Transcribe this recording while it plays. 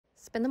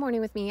Spend the morning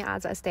with me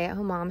as a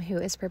stay-at-home mom who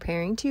is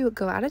preparing to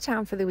go out of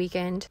town for the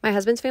weekend. My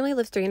husband's family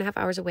lives 3.5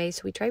 hours away,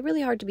 so we try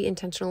really hard to be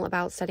intentional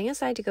about setting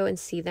aside to go and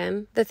see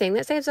them. The thing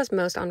that saves us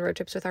most on road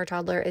trips with our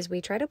toddler is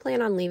we try to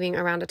plan on leaving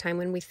around a time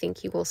when we think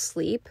he will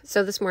sleep.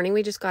 So this morning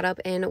we just got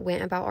up and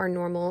went about our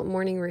normal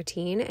morning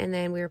routine, and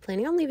then we were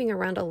planning on leaving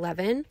around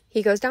 11.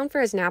 He goes down for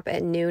his nap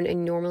at noon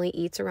and normally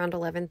eats around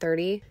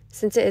 11:30.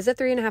 Since it is a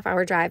 3.5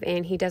 hour drive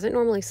and he doesn't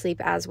normally sleep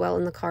as well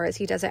in the car as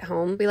he does at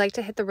home, we like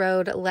to hit the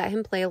road, let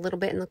him play a little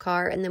bit in the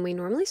car, and then we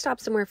normally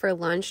stop somewhere for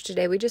lunch.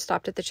 Today we just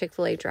stopped at the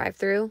Chick-fil-A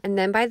drive-thru, and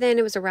then by then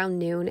it was around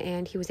noon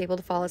and he was able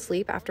to fall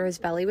asleep after his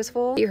belly was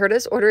full. He heard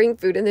us ordering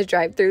food in the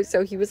drive-thru,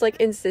 so he was like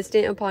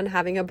insistent upon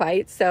having a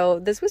bite. So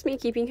this was me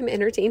keeping him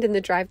entertained in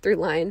the drive-thru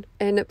line.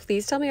 And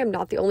please tell me I'm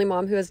not the only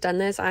mom who has done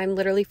this. I'm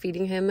literally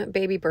feeding him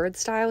baby bird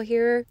style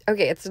here.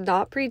 Okay, it's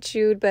not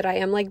pre-chewed, but I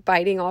am like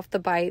biting off the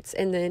bites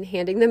and then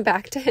handing them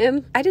back to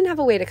him. I didn't have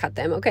a way to cut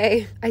them,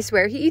 okay? I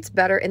swear he eats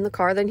better in the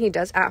car than he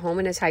does at home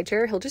in his high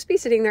chair. He'll just be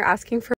sitting there asking for